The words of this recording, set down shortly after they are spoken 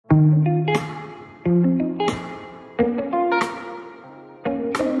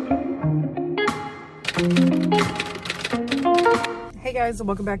Hey guys,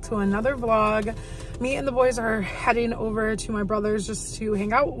 welcome back to another vlog. Me and the boys are heading over to my brother's just to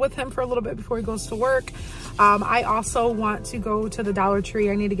hang out with him for a little bit before he goes to work. I also want to go to the Dollar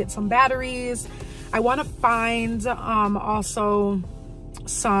Tree. I need to get some batteries. I want to find also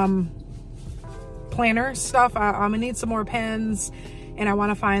some planner stuff. I need some more pens, and I want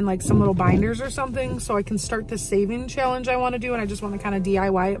to find like some little binders or something so I can start the saving challenge I want to do, and I just want to kind of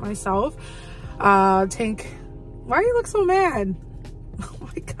DIY it myself. Tank, why do you look so mad? Oh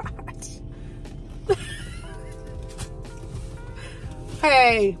my god.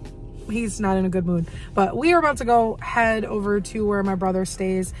 Hey, he's not in a good mood, but we are about to go head over to where my brother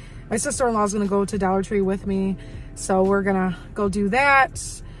stays. My sister-in-law is going to go to Dollar Tree with me, so we're gonna go do that.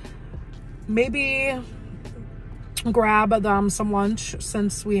 Maybe grab them some lunch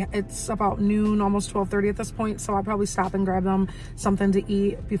since it's about noon, almost 12:30 at this point, so I'll probably stop and grab them something to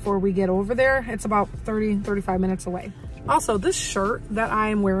eat before we get over there. It's about 30-35 minutes away. Also, this shirt that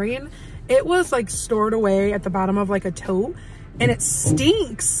I'm wearing, it was like stored away at the bottom of like a tote, and it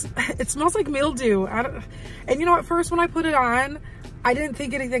stinks. It smells like mildew. And you know, at first when I put it on, I didn't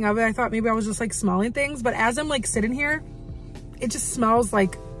think anything of it. I thought maybe I was just like smelling things, but as I'm like sitting here, it just smells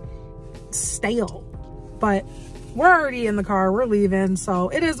like stale. But we're already in the car, we're leaving, so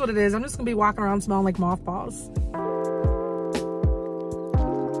it is what it is. I'm just gonna be walking around smelling like mothballs.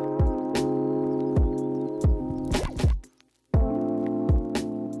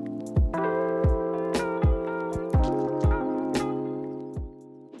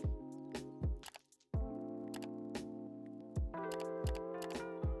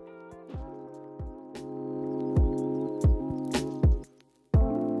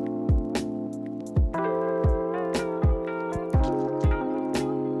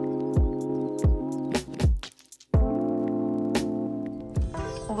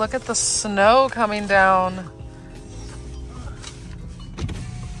 Look at the snow coming down.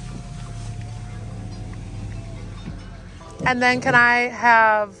 And then can I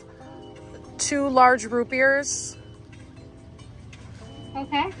have 2 large root beers?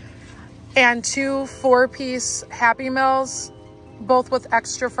 Okay. And 2 4-piece Happy Meals, both with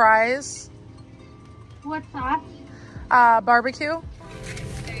extra fries. What sauce? Barbecue.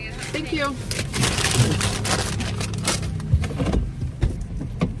 Thank you.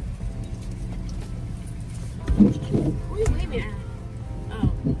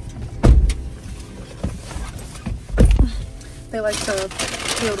 They like to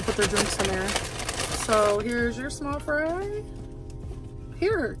be able to put their drinks in there. So here's your small fry.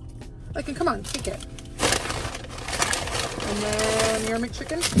 Here, like, come on, take it. And then your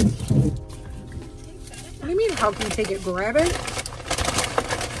McChicken. What do you mean, how can you take it? Grab it.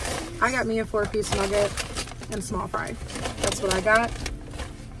 I got me a 4-piece nugget and small fry. That's what I got.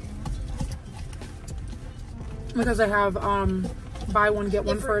 Because I have buy one get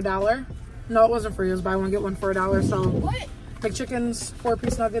one for $1. No, it wasn't free. It was buy one get one for $1. So what? McChickens,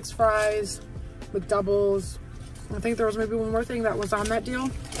 4-piece nuggets, fries, McDoubles. I think there was maybe one more thing that was on that deal.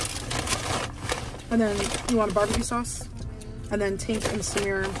 And then you want a barbecue sauce. And then Tink and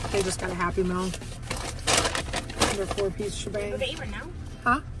Samir, they just got a Happy Meal. Their 4-piece shebang. Are they even now?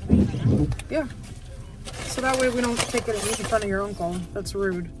 Huh? Yeah. So that way we don't take it and eat in front of your uncle. That's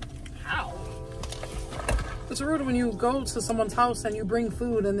rude. How? It's rude when you go to someone's house and you bring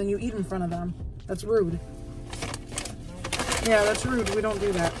food and then you eat in front of them. That's rude. Yeah, that's rude. We don't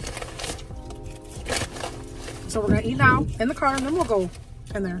do that. So we're gonna eat now in the car, and then we'll go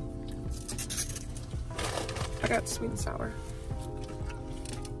in there. I got sweet and sour.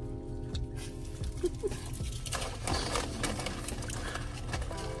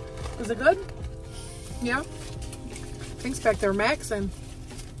 Is it good? Yeah? Thanks back there, maxing.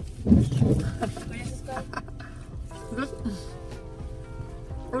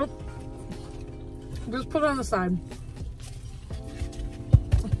 Just put it on the side.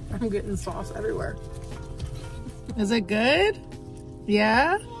 I'm getting sauce everywhere. Is it good?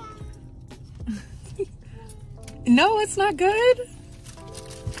 Yeah? No, it's not good.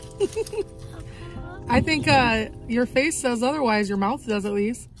 I think your face says otherwise. Your mouth does at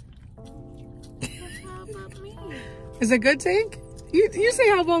least. Is it good, Tank? You say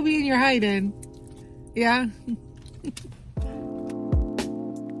how about me and you're hiding. Yeah?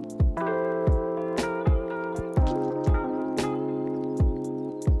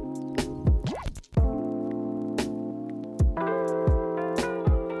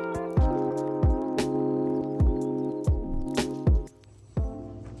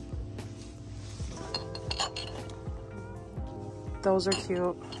 Those are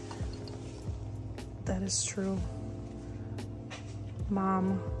cute. That is true.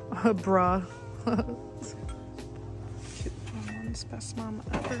 Mom, bruh. Cute. Nice, best mom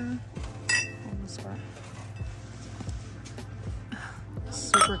ever. On this part.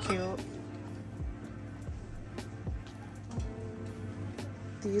 Super cute.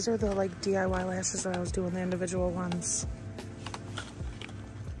 These are the like DIY lashes that I was doing, the individual ones.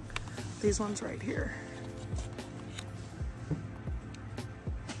 These ones right here.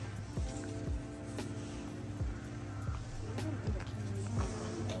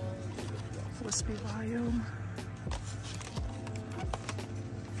 Wispy volume.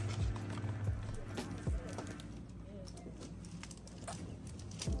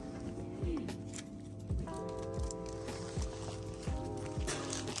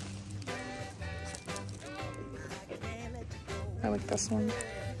 I like this one.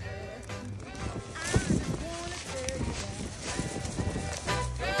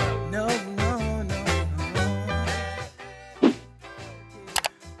 No, no, no, no.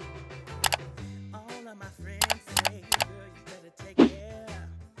 All of my friends say, girl, you better take care.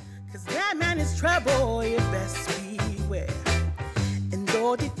 'Cause that man is trouble, you best beware. And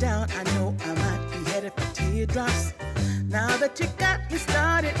though deep down, I know I might be headed for teardrops. Now that you got me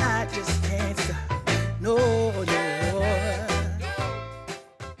started, I just can't stop. No, no.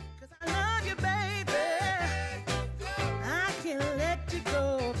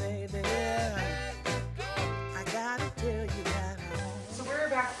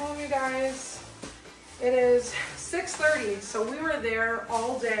 Guys, it is 6:30, so we were there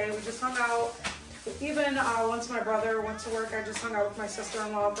all day. We just hung out. Even once my brother went to work, I just hung out with my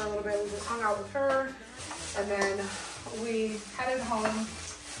sister-in-law for a little bit. We just hung out with her, and then we headed home.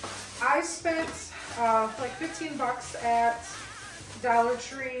 I spent like 15 bucks at Dollar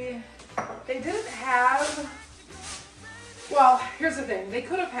Tree. They didn't have, well, here's the thing. They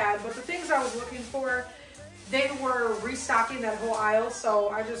could have had, but the things I was looking for, they were restocking that whole aisle, so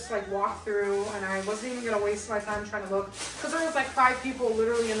I just like walked through, and I wasn't even gonna waste my time trying to look, because there was like 5 people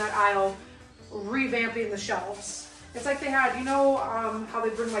literally in that aisle revamping the shelves. It's like they had, you know, how they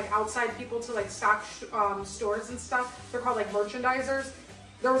bring like outside people to like stock stores and stuff. They're called like merchandisers.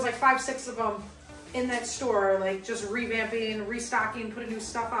 There was like 5, 6 of them in that store, like just revamping, restocking, putting new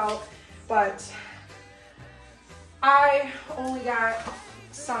stuff out. But I only got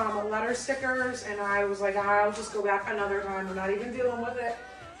some letter stickers, and I was like, I'll just go back another time. I'm not even dealing with it.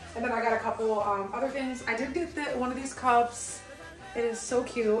 And then I got a couple other things. I did get one of these cups. It is so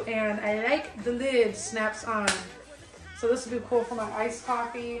cute, and I like the lid snaps on. So this would be cool for my iced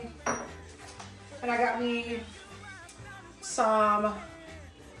coffee. And I got me some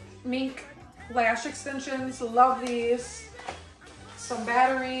mink lash extensions. Love these. Some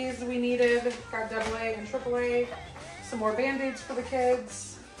batteries we needed. Got AA and AAA. Some more Band-Aids for the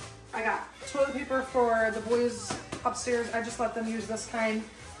kids. I got toilet paper for the boys upstairs. I just let them use this kind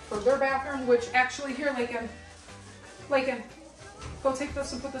for their bathroom, which actually, here, Lakin, go take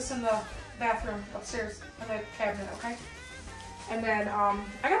this and put this in the bathroom upstairs in the cabinet, okay? And then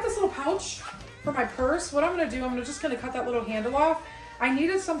I got this little pouch for my purse. What I'm gonna do, I'm just gonna cut that little handle off. I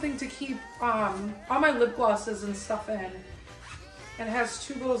needed something to keep all my lip glosses and stuff in. And it has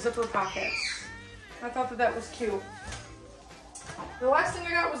 2 little zipper pockets. I thought that that was cute. The last thing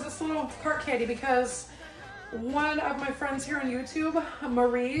I got was this little cart candy, because one of my friends here on YouTube,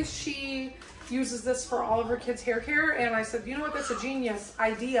 Marie, she uses this for all of her kids' hair care, and I said, you know what, that's a genius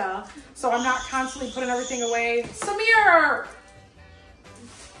idea, so I'm not constantly putting everything away. Samir!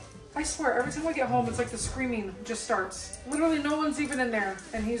 I swear, every time I get home, it's like the screaming just starts. Literally no one's even in there,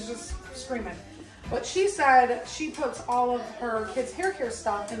 and he's just screaming. But she said she puts all of her kids' hair care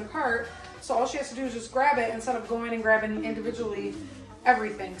stuff in the cart, so all she has to do is just grab it instead of going and grabbing individually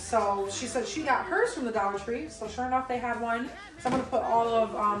everything. So she said she got hers from the Dollar Tree, so sure enough they had one. So I'm gonna put all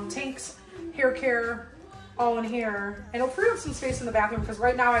of Tank's hair care all in here, and it'll free up some space in the bathroom, because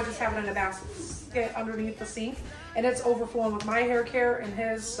right now I just have it in a basket underneath the sink, and it's overflowing with my hair care and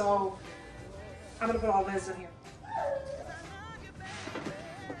his, so I'm gonna put all of his in here.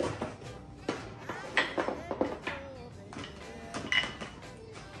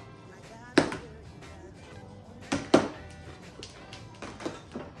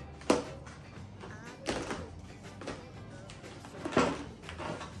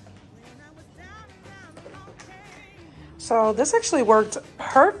 So this actually worked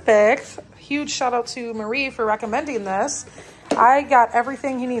perfect. Huge shout out to Marie for recommending this. I got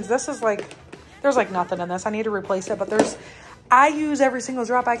everything he needs. This is like, there's like nothing in this. I need to replace it, but I use every single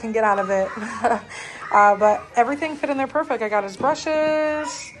drop I can get out of it. But everything fit in there perfect. I got his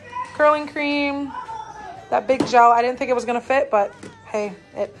brushes, curling cream, that big gel. I didn't think it was gonna fit, but hey,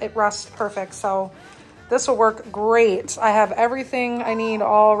 it rests perfect. So this will work great. I have everything I need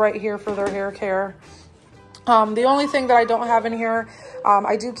all right here for their hair care. The only thing that I don't have in here,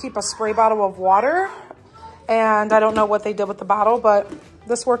 I do keep a spray bottle of water, and I don't know what they did with the bottle, but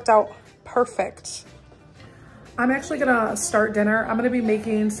this worked out perfect. I'm actually gonna start dinner. I'm gonna be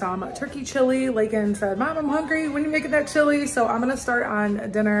making some turkey chili. Lakin said, Mom, I'm hungry. When are you making that chili? So I'm gonna start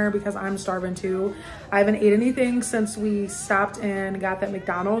on dinner because I'm starving too. I haven't ate anything since we stopped and got that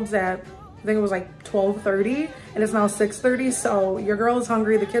McDonald's at, I think it was like 12:30, and it's now 6:30. So your girl is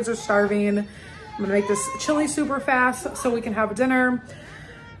hungry. The kids are starving. I'm gonna make this chili super fast so we can have dinner.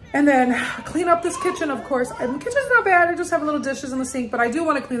 And then clean up this kitchen, of course. And the kitchen's not bad. I just have little dishes in the sink, but I do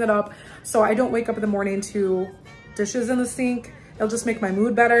want to clean it up so I don't wake up in the morning to dishes in the sink. It'll just make my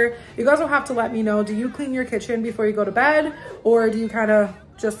mood better. You guys will have to let me know, do you clean your kitchen before you go to bed, or do you kind of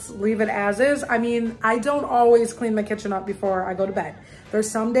just leave it as is? I mean, I don't always clean my kitchen up before I go to bed.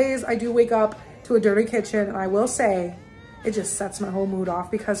 There's some days I do wake up to a dirty kitchen, and I will say, it just sets my whole mood off,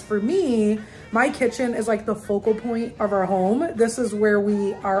 because for me, my kitchen is like the focal point of our home. This is where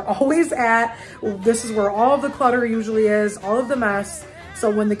we are always at. This is where all of the clutter usually is, all of the mess. So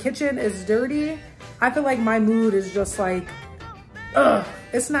when the kitchen is dirty, I feel like my mood is just like, ugh,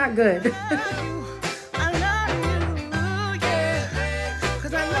 it's not good.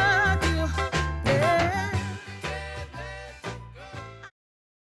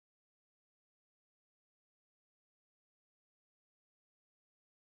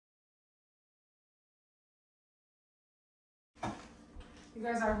 You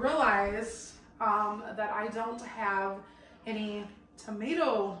guys, I realize that I don't have any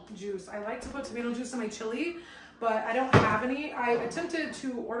tomato juice. I like to put tomato juice in my chili, but I don't have any. I attempted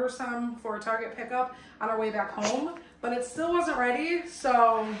to order some for a Target pickup on our way back home, but it still wasn't ready,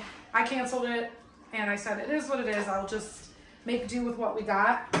 so I canceled it, and I said, it is what it is. I'll just make do with what we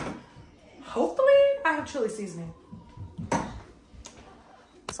got. Hopefully, I have chili seasoning.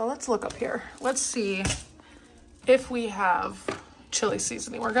 So let's look up here. Let's see if we have chili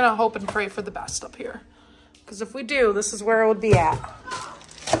seasoning. We're gonna hope and pray for the best up here, because if we do, this is where it would be at.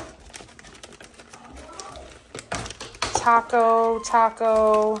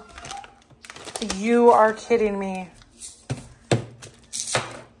 Taco. You are kidding me.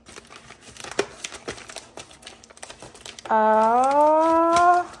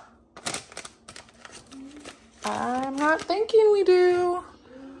 I'm not thinking we do.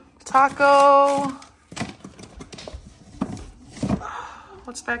 Taco.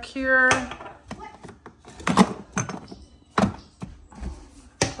 What's back here?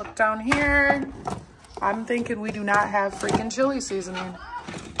 Look down here. I'm thinking we do not have freaking chili seasoning.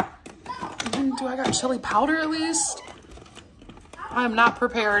 Do I got chili powder at least? I am not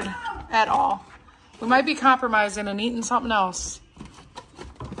prepared at all. We might be compromising and eating something else.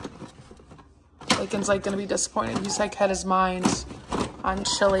 Lakin's like gonna be disappointed. He's like had his mind on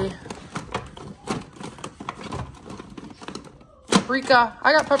chili. Paprika.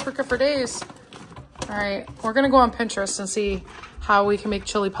 I got paprika for days. All right, we're gonna go on Pinterest and see how we can make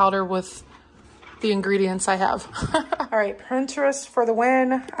chili powder with the ingredients I have. All right, Pinterest for the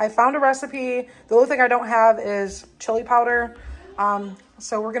win. I found a recipe. The only thing I don't have is chili powder.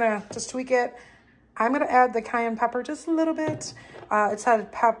 So we're gonna just tweak it. I'm gonna add the cayenne pepper just a little bit. It's had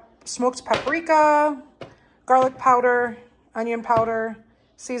smoked paprika, garlic powder, onion powder,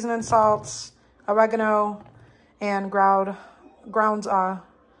 seasoning salts, oregano, and ground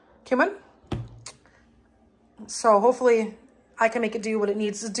cumin. So hopefully I can make it do what it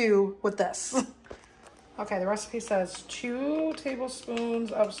needs to do with this. Okay, the recipe says 2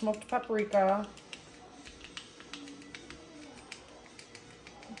 tablespoons of smoked paprika.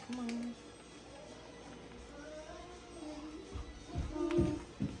 Come on.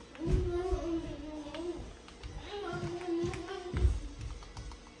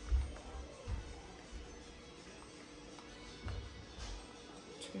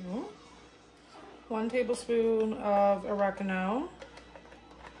 Two. 1 tablespoon of oregano.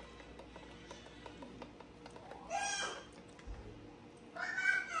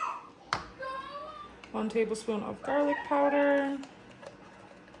 1 tablespoon of garlic powder.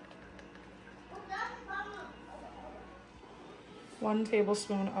 1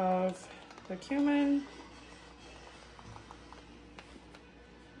 tablespoon of the cumin.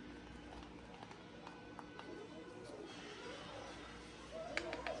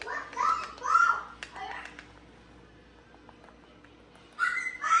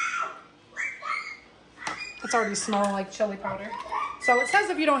 It's already smelling like chili powder. So it says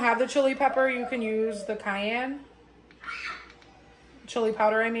if you don't have the chili pepper, you can use the cayenne. Chili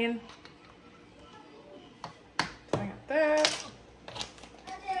powder, I mean. So I got that.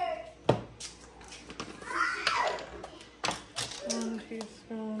 One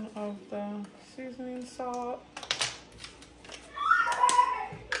teaspoon of the seasoning salt.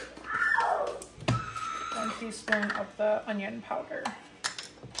 the onion powder.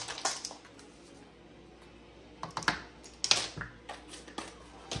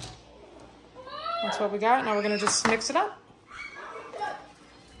 That's what we got. Now we're gonna just mix it up.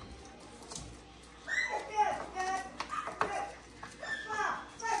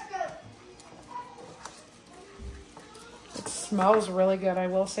 It smells really good, I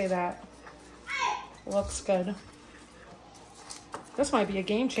will say that. Looks good. This might be a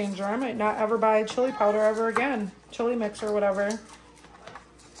game changer. I might not ever buy chili powder ever again. Chili mix or whatever.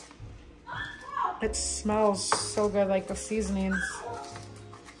 It smells so good, like the seasonings.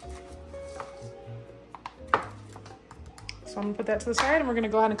 So I'm gonna put that to the side and we're gonna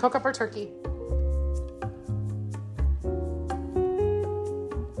go ahead and cook up our turkey.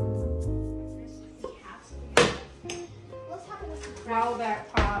 While that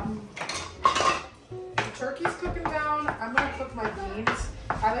the turkey's cooking down, I'm gonna cook my beans.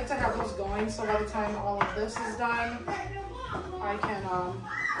 I like to have those going so by the time all of this is done, I can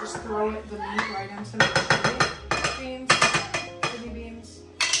just throw the meat right into my kidney beans.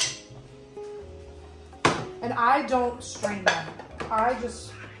 And I don't strain them. I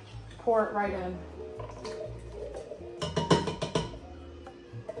just pour it right in.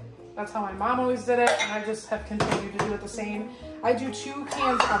 That's how my mom always did it, and I just have continued to do it the same. I do 2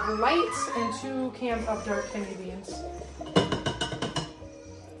 cans of light and 2 cans of dark kidney beans.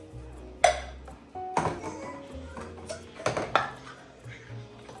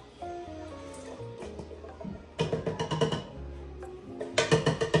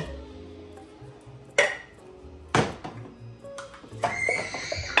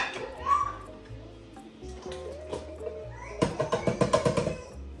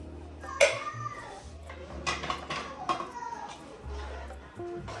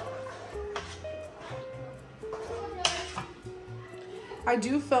 I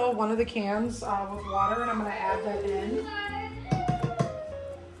do fill one of the cans with water, and I'm gonna add that in.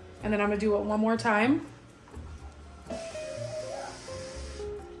 And then I'm gonna do it one more time.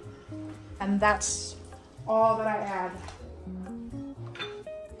 And that's all that I add.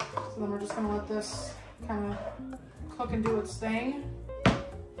 So then we're just gonna let this kind of cook and do its thing.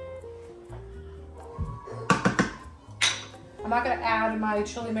 I'm not gonna add my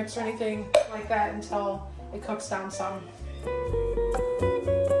chili mix or anything like that until it cooks down some.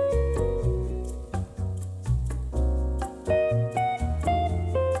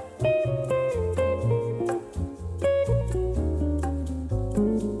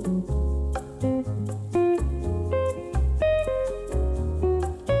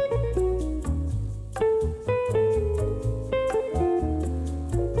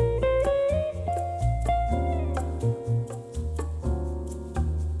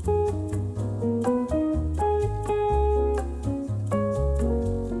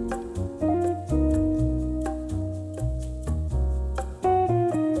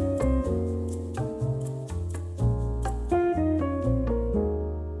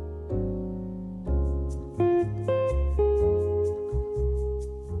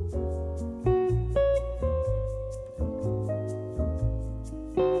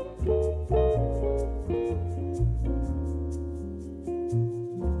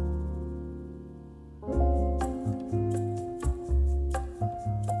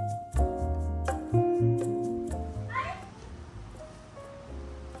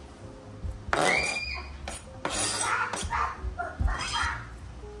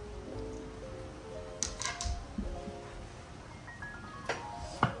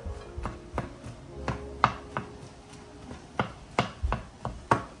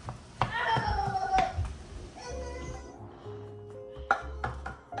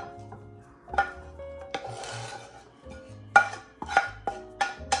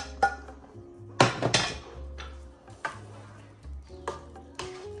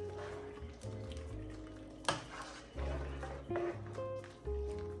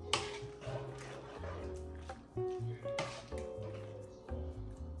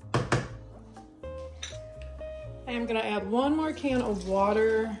 I am gonna add 1 more can of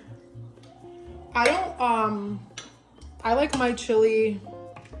water. I like my chili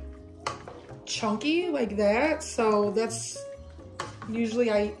chunky like that, so that's usually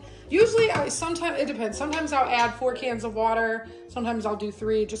sometimes it depends. Sometimes I'll add 4 cans of water, sometimes I'll do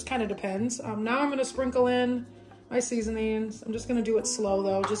 3, it just kind of depends. Now I'm gonna sprinkle in my seasonings. I'm just gonna do it slow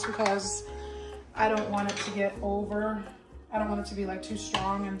though, just because I don't want it to get over. I don't want it to be like too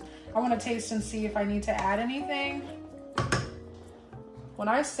strong, and I want to taste and see if I need to add anything. When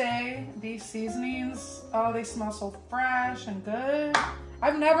I say these seasonings, oh, they smell so fresh and good.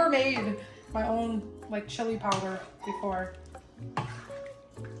 I've never made my own like chili powder before.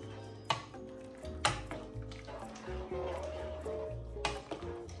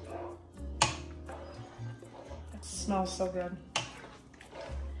 Smells so good.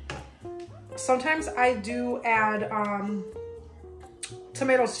 Sometimes I do add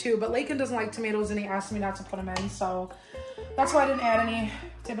tomatoes too, but Lakin doesn't like tomatoes and he asked me not to put them in, so that's why I didn't add any.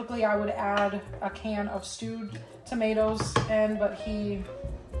 Typically I would add a can of stewed tomatoes in, but he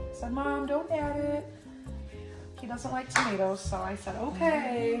said, Mom, don't add it. He doesn't like tomatoes, so I said,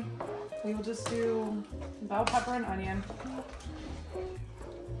 okay, we will just do bell pepper and onion.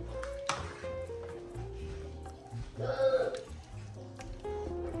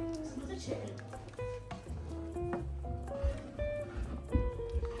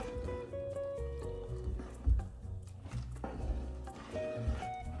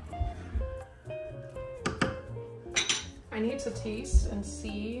 I need to taste and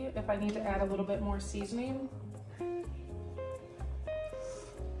see if I need to add a little bit more seasoning.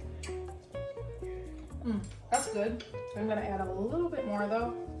 That's good. I'm gonna add a little bit more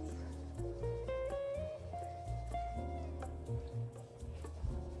though.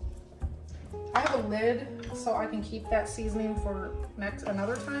 I have a lid so I can keep that seasoning for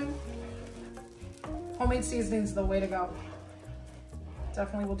another time. Homemade seasoning is the way to go.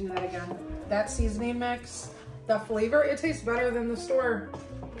 Definitely will do that again. That seasoning mix, the flavor, it tastes better than the store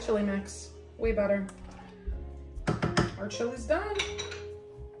chili mix. Way better. Our chili's done.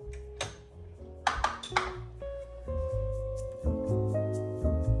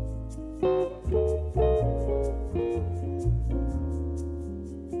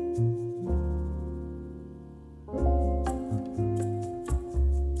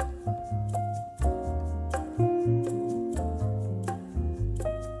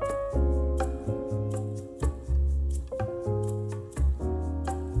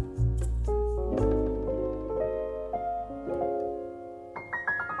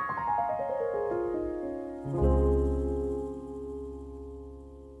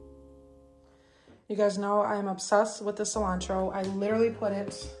 You guys know I am obsessed with the cilantro. I literally put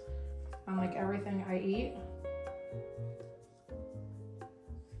it on like everything I eat.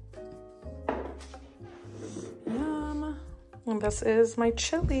 Yum. And this is my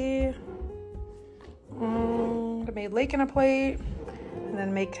chili. I made Lakin a plate and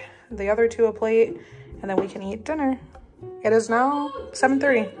then make the other two a plate and then we can eat dinner. It is now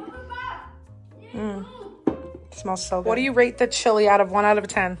 7:30. Smells so good. What do you rate the chili out of 1 out of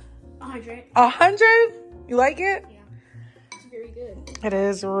 10? 100. 100? You like it? Yeah. It's very good. It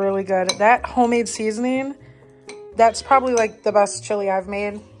is really good. That homemade seasoning, that's probably like the best chili I've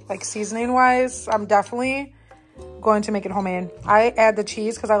made, like seasoning wise. I'm definitely going to make it homemade. I add the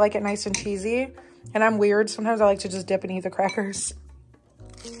cheese because I like it nice and cheesy. And I'm weird. Sometimes I like to just dip and eat the crackers.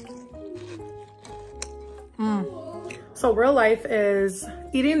 So real life is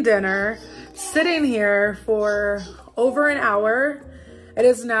eating dinner, sitting here for over an hour. It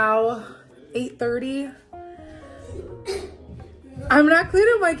is now 8:30. I'm not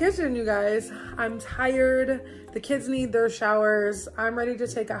cleaning my kitchen, you guys. I'm tired. The kids need their showers. I'm ready to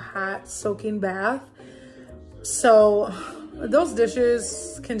take a hot soaking bath. So those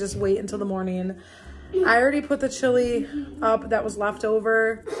dishes can just wait until the morning. I already put the chili up that was left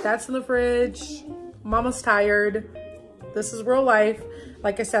over. That's in the fridge. Mama's tired. This is real life.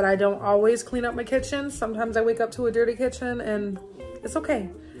 Like I said, I don't always clean up my kitchen. Sometimes I wake up to a dirty kitchen and it's okay.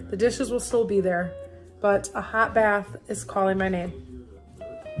 The dishes will still be there, but a hot bath is calling my name.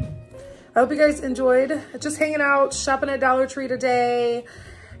 I hope you guys enjoyed just hanging out, shopping at Dollar Tree today,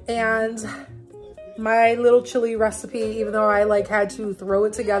 and my little chili recipe, even though I like had to throw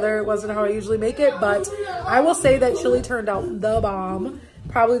it together. It wasn't how I usually make it, but I will say that chili turned out the bomb.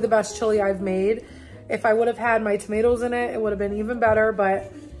 Probably the best chili I've made. If I would have had my tomatoes in it, it would have been even better,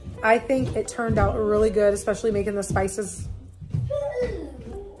 but I think it turned out really good, especially making the spices.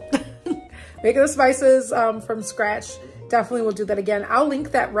 Making the spices from scratch. Definitely will do that again. I'll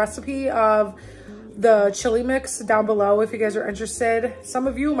link that recipe of the chili mix down below if you guys are interested. Some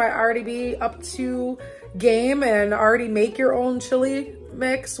of you might already be up to game and already make your own chili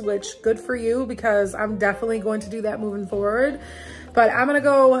mix, which good for you because I'm definitely going to do that moving forward. But I'm gonna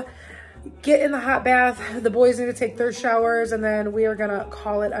go get in the hot bath. The boys need to take their showers and then we are gonna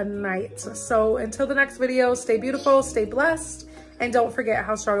call it a night. So until the next video, stay beautiful, stay blessed, and don't forget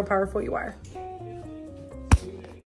how strong and powerful you are.